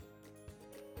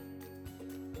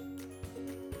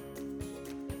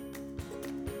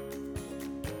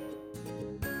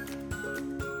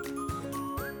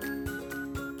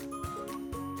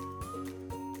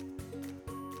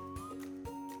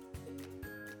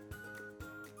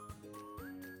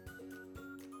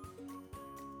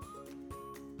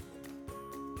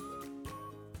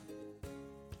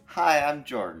Hi, I'm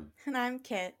Jordan. And I'm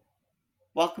Kit.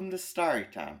 Welcome to Starry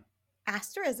Time,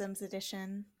 Asterisms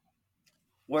edition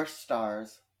where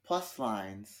stars plus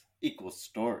lines equals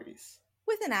stories.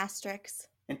 with an asterisk.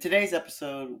 In today's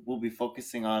episode, we'll be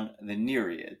focusing on the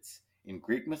Nereids in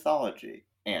Greek mythology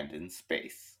and in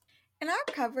space. In our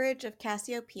coverage of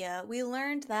Cassiopeia, we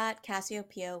learned that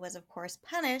Cassiopeia was, of course,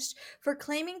 punished for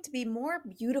claiming to be more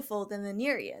beautiful than the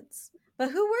Nereids.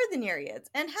 But who were the Nereids,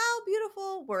 and how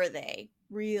beautiful were they,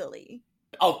 really?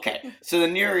 Okay, so the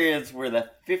Nereids were the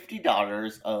 50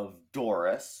 daughters of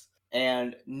Doris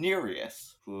and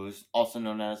Nereus, who's also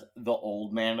known as the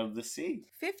Old Man of the Sea.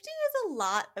 50 is a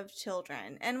lot of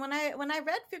children. And when I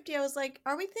read 50, I was like,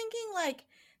 are we thinking like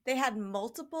they had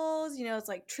multiples, it's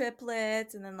like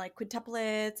triplets and then like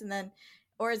quintuplets and then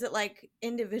or is it like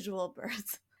individual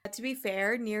births? To be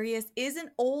fair, Nereus is an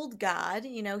old god.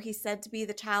 He's said to be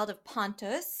the child of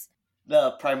Pontus.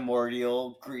 The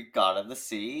primordial Greek god of the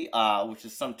sea, which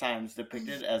is sometimes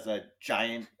depicted as a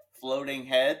giant floating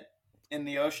head in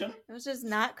the ocean. It was just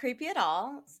not creepy at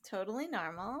all. It's totally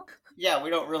normal. Yeah, we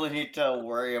don't really need to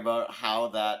worry about how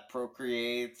that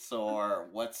procreates or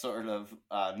what sort of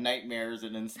nightmares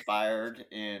it inspired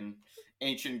in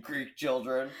ancient Greek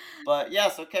children. But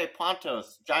yes, okay,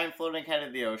 Pontos, giant floating head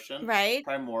of the ocean, Right?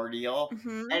 primordial.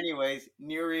 Hmm. Anyways,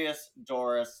 Nereus,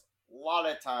 Doris, a lot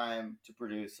of time to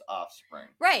produce offspring.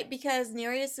 Right, because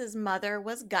Nereus's mother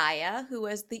was Gaia, who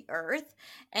was the earth.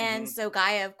 And Hmm. so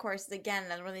Gaia, of course, again,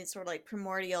 another one of these sort of like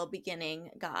primordial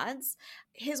beginning gods.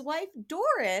 His wife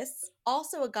Doris,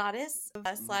 also a goddess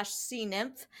Hmm. slash sea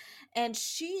nymph, and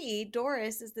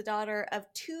Doris, is the daughter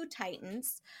of two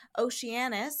titans,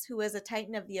 Oceanus, who is a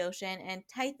titan of the ocean, and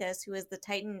Tithys, who is the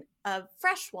titan of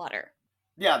freshwater.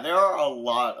 Yeah, there are a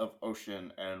lot of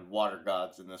ocean and water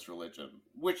gods in this religion,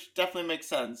 which definitely makes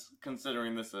sense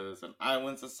considering this is an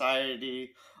island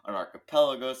society, an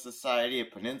archipelago society, a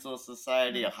peninsula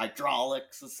society, a Mm.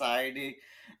 hydraulic society.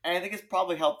 And I think it's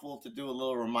probably helpful to do a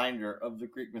little reminder of the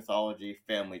Greek mythology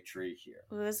family tree here.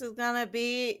 This is gonna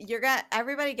be,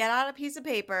 everybody get out a piece of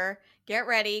paper, get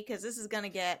ready, because this is gonna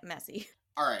get messy.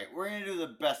 All right, we're going to do the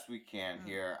best we can Mm.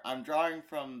 here. I'm drawing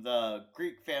from the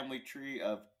Greek family tree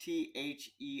of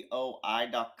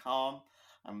theoi.com.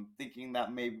 I'm thinking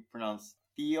that may be pronounced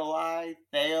Theoi,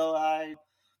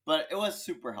 but it was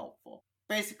super helpful.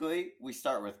 Basically, we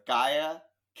start with Gaia,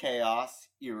 Chaos,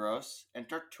 Eros, and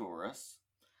Tartarus.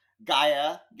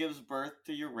 Gaia gives birth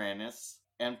to Uranus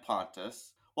and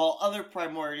Pontus, while other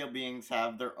primordial beings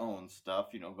have their own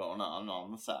stuff, going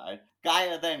on the side.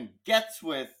 Gaia then gets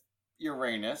with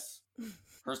Uranus,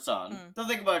 her son. Mm. Don't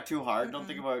think about it too hard. Don't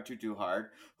think Mm-mm. about it too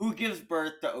hard. Who gives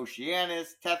birth to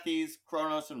Oceanus, Tethys,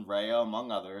 Kronos, and Rhea,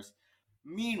 among others.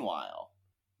 Meanwhile,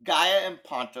 Gaia and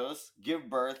Pontos give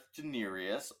birth to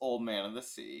Nereus, Old Man of the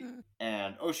Sea, Mm.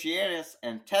 and Oceanus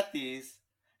and Tethys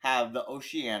have the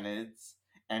Oceanids,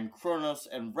 and Kronos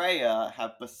and Rhea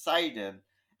have Poseidon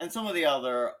and some of the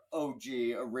other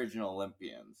OG original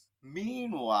Olympians.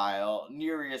 Meanwhile,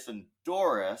 Nereus and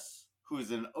Doris,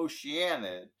 who's an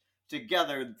Oceanid,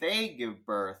 together they give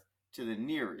birth to the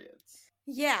Nereids.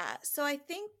 Yeah, so I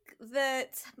think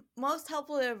that most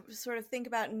helpful to sort of think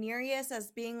about Nereus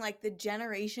as being like the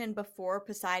generation before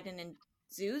Poseidon and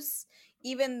Zeus,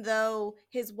 even though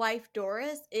his wife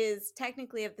Doris is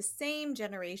technically of the same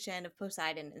generation of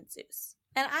Poseidon and Zeus.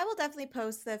 And I will definitely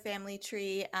post the family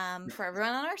tree for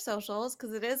everyone on our socials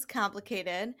because it is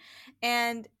complicated.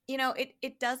 And,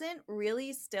 it doesn't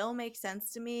really still make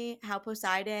sense to me how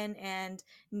Poseidon and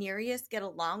Nereus get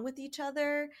along with each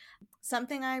other.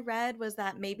 Something I read was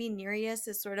that maybe Nereus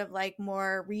is sort of like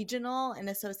more regional and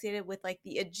associated with like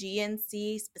the Aegean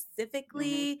Sea Mm-hmm.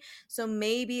 specifically. So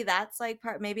maybe that's like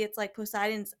maybe it's like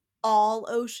Poseidon's all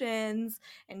oceans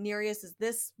and Nereus is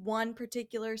this one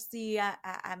particular sea.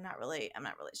 I'm not really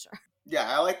sure. Yeah,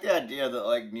 I like the idea that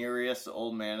like Nereus, the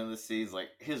Old Man of the Sea, is like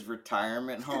his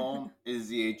retirement home is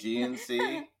the Aegean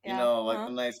Sea. Yeah. Like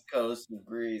the nice coast of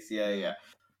Greece. Yeah, Mm. yeah.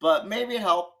 But maybe it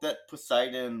helped that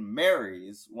Poseidon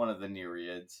marries one of the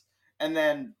Nereids, and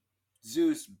then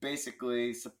Zeus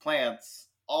basically supplants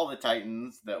all the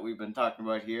Titans that we've been talking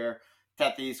about here: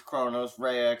 Tethys, Kronos,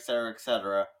 Rhea,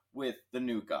 etc., with the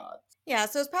new gods. Yeah,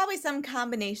 so it's probably some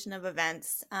combination of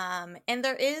events. And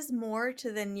there is more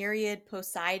to the Nereid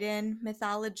Poseidon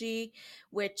mythology,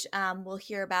 which we'll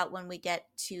hear about when we get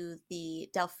to the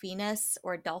Delphinus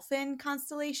or Dolphin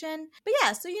constellation. But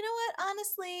yeah, so you know what?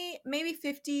 Honestly, maybe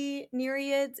 50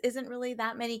 Nereids isn't really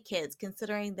that many kids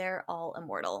considering they're all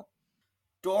immortal.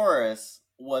 Doris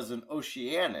was an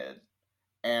Oceanid,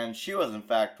 and she was in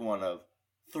fact one of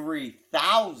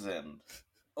 3,000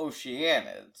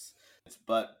 Oceanids.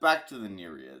 But back to the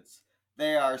Nereids.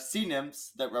 They are sea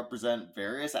nymphs that represent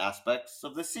various aspects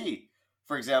of the sea.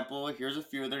 For example, here's a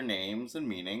few of their names and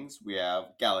meanings. We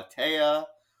have Galatea,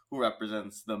 who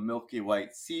represents the milky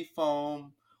white sea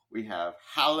foam. We have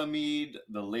Halimede,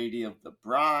 the lady of the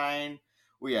brine.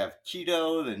 We have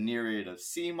Keto, the Nereid of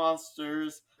sea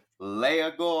monsters.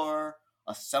 Leagor,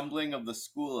 assembling of the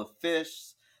school of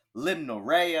fish.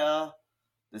 Limnorea,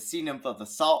 the sea nymph of the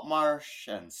salt marsh,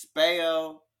 and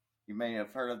Speo. You may have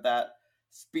heard of that.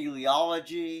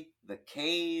 Speleology, the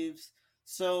caves.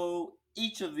 So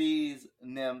each of these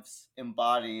nymphs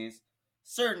embodies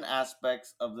certain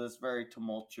aspects of this very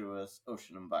tumultuous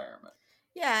ocean environment.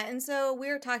 Yeah, and so we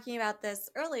were talking about this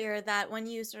earlier that when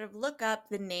you sort of look up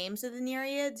the names of the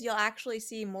Nereids, you'll actually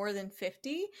see more than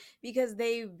 50 because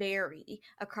they vary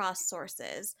across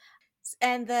sources.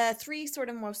 And the three sort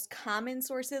of most common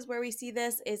sources where we see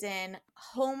this is in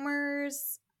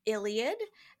Homer's Iliad,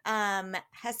 Mm-hmm.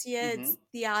 Hesiod's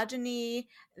Theogony,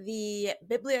 the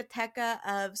Bibliotheca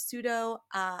of Pseudo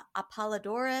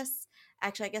Apollodorus.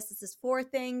 Actually, I guess this is four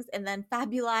things, and then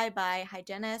Fabulae by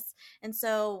Hyginus. And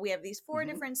so we have these four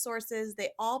Mm-hmm. different sources. They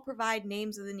all provide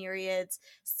names of the Nereids.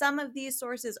 Some of these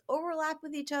sources overlap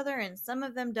with each other, and some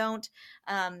of them don't.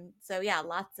 So yeah,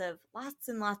 lots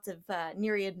and lots of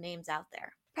Nereid names out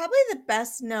there. Probably the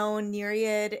best known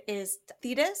Nereid is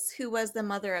Thetis, who was the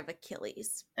mother of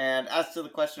Achilles. And as to the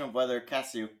question of whether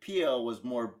Cassiopeia was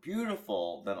more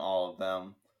beautiful than all of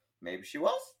them, maybe she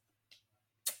was.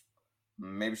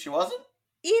 Maybe she wasn't.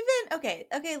 Even okay,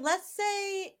 let's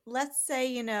say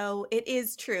it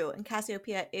is true and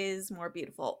Cassiopeia is more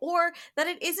beautiful, or that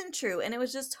it isn't true and it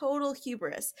was just total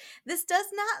hubris. This does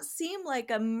not seem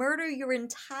like a murder your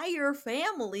entire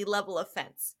family level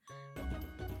offense.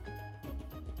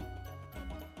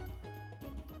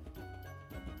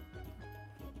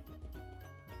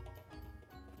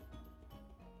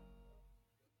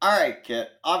 Alright, Kit.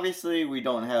 Obviously, we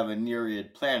don't have a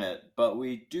Nereid planet, but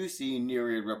we do see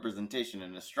Nereid representation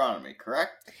in astronomy,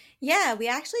 correct? Yeah, we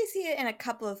actually see it in a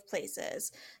couple of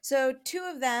places. So, two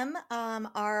of them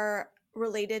are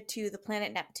related to the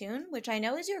planet Neptune, which I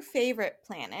know is your favorite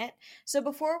planet. So,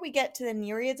 before we get to the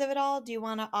Nereids of it all, do you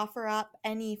want to offer up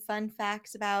any fun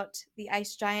facts about the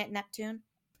ice giant Neptune?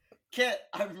 Kit,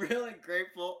 I'm really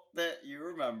grateful that you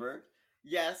remembered.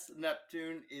 Yes,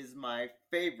 Neptune is my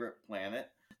favorite planet.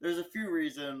 There's a few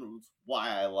reasons why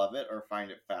I love it or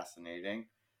find it fascinating.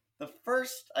 The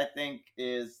first, I think,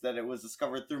 is that it was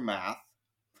discovered through math.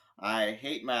 I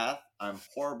hate math. I'm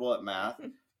horrible at math.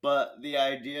 But the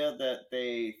idea that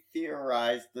they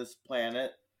theorized this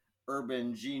planet,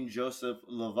 Urban Jean Joseph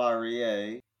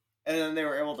Leverrier, and then they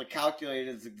were able to calculate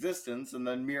its existence, and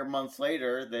then mere months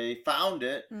later, they found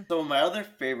it. Some of my other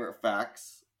favorite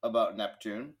facts about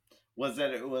Neptune was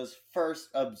that it was first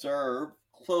observed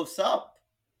close up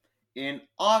in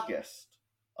August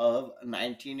of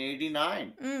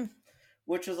 1989.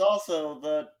 Which was also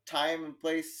the time and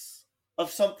place of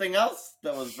something else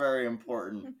that was very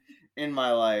important in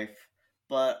my life.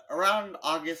 But around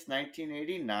August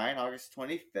 1989, August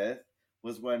 25th,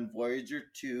 was when Voyager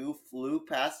 2 flew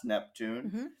past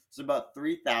Neptune. It's about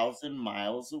 3,000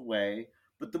 miles away.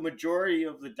 But the majority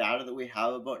of the data that we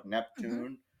have about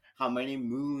Neptune, how many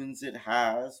moons it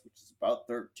has, which is about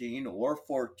 13 or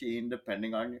 14,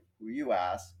 depending on who you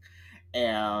ask,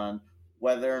 and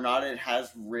whether or not it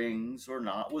has rings or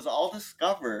not, was all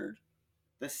discovered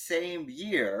the same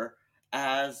year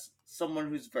as someone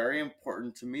who's very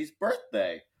important to me's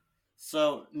birthday.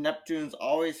 So Neptune's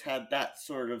always had that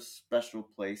sort of special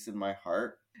place in my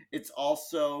heart. It's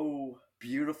also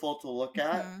beautiful to look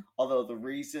at, although the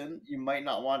reason you might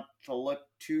not want to look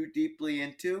too deeply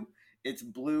into, it's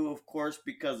blue, of course,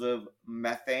 because of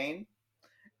methane,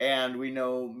 and we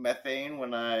know methane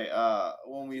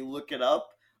when we look it up.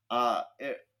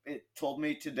 It told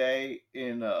me today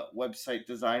in a website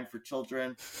designed for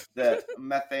children that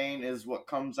methane is what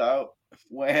comes out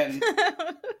when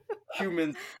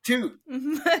humans toot.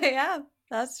 Yeah,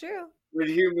 that's true. When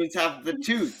humans have the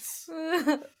toots.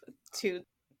 Toot.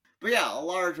 But yeah, a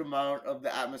large amount of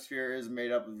the atmosphere is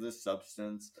made up of this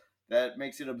substance that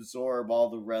makes it absorb all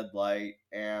the red light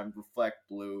and reflect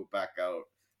blue back out.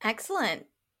 Excellent.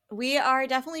 We are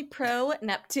definitely pro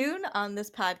Neptune on this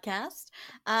podcast.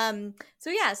 So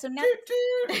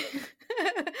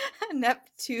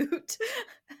Neptune.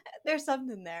 There's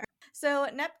something there. So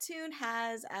Neptune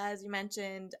has, as you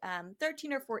mentioned,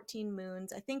 13 or 14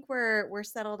 moons. I think we're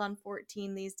settled on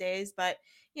 14 these days, but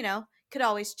could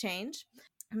always change.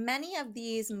 Many of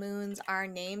these moons are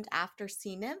named after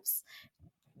sea nymphs.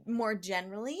 more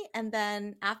generally, and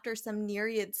then after some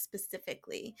Nereids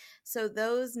specifically. So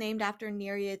those named after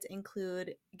Nereids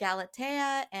include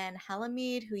Galatea and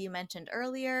Halimede, who you mentioned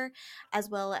earlier, as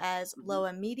well as Mhm.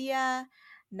 Loamedia,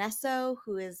 Neso,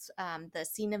 who is the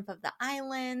sea nymph of the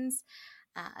islands,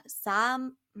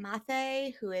 Sam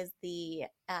Mathe, who is the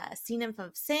sea nymph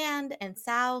of sand, and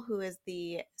Sao, who is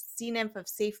the sea nymph of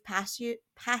safe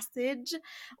passage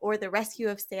or the rescue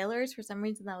of sailors. For some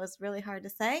reason, that was really hard to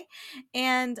say.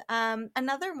 And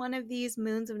another one of these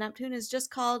moons of Neptune is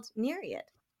just called Nereid.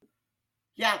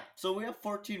 Yeah, so we have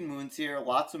 14 moons here,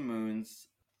 lots of moons.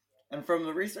 And from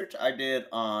the research I did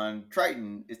on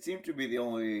Triton, it seemed to be the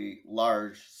only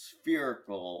large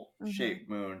spherical Mm-hmm. shaped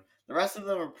moon. The rest of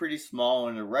them are pretty small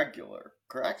and irregular,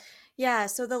 correct? Yeah,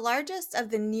 so the largest of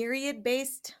the Nereid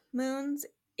based moons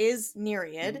is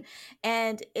Nereid, Mhm.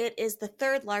 and it is the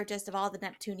third largest of all the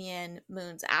Neptunian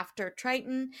moons after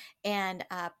Triton and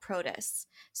Protus.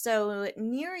 So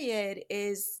Nereid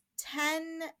is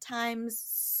 10 times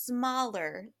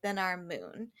smaller than our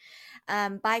moon.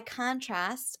 By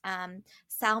contrast,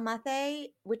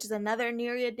 Salmathe, which is another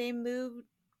Nereid named moon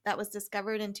that was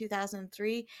discovered in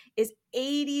 2003, is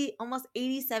 80, almost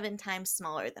 87 times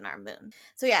smaller than our moon.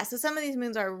 So yeah, so some of these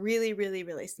moons are really, really,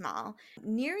 really small.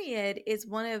 Nereid is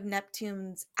one of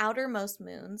Neptune's outermost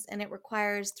moons, and it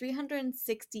requires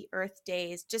 360 Earth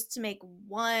days just to make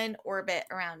one orbit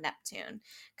around Neptune,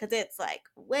 because it's like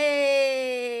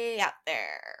way out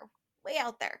there, way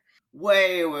out there.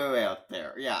 Way, way, way out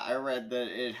there. Yeah, I read that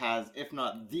it has, if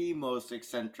not the most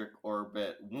eccentric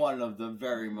orbit, one of the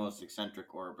very Mhm. most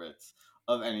eccentric orbits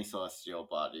of any celestial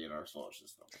body in our solar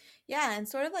system. Yeah, and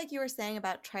sort of like you were saying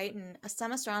about Triton,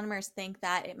 some astronomers think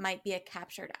that it might be a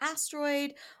captured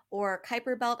asteroid or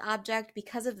Kuiper Belt object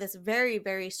because of this very,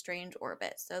 very strange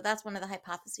orbit. So that's one of the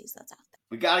hypotheses that's out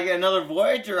We gotta get another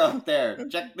Voyager out there. there.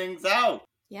 Check things out.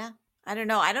 Yeah. I don't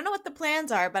know. I don't know what the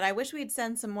plans are, but I wish we'd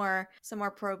send some more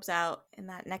probes out in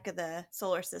that neck of the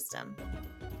solar system.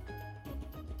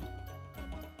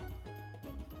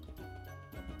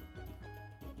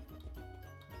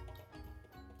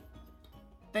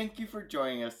 Thank you for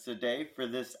joining us today for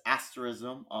this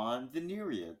asterism on the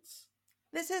Nereids.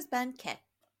 This has been Kit,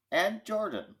 And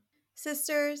Jordan.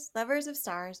 sisters, lovers of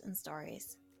stars and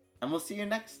stories. And we'll see you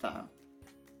next time.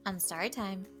 On Starry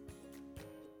Time.